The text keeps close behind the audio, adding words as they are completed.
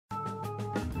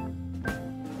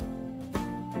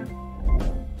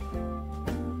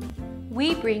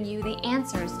we bring you the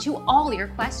answers to all your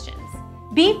questions.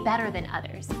 Be better than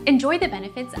others. Enjoy the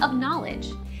benefits of knowledge.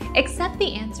 Accept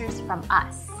the answers from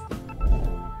us.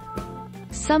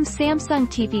 Some Samsung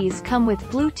TVs come with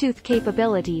Bluetooth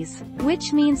capabilities,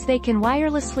 which means they can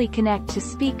wirelessly connect to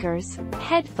speakers,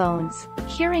 headphones,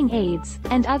 hearing aids,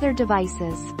 and other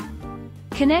devices.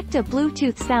 Connect a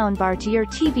Bluetooth soundbar to your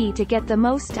TV to get the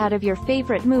most out of your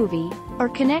favorite movie, or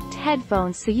connect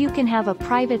headphones so you can have a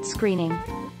private screening.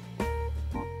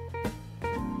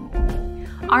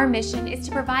 Our mission is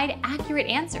to provide accurate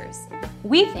answers.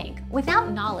 We think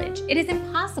without knowledge, it is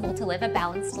impossible to live a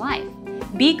balanced life.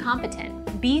 Be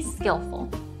competent, be skillful.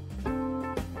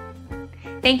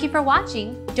 Thank you for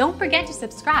watching. Don't forget to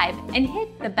subscribe and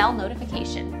hit the bell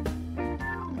notification.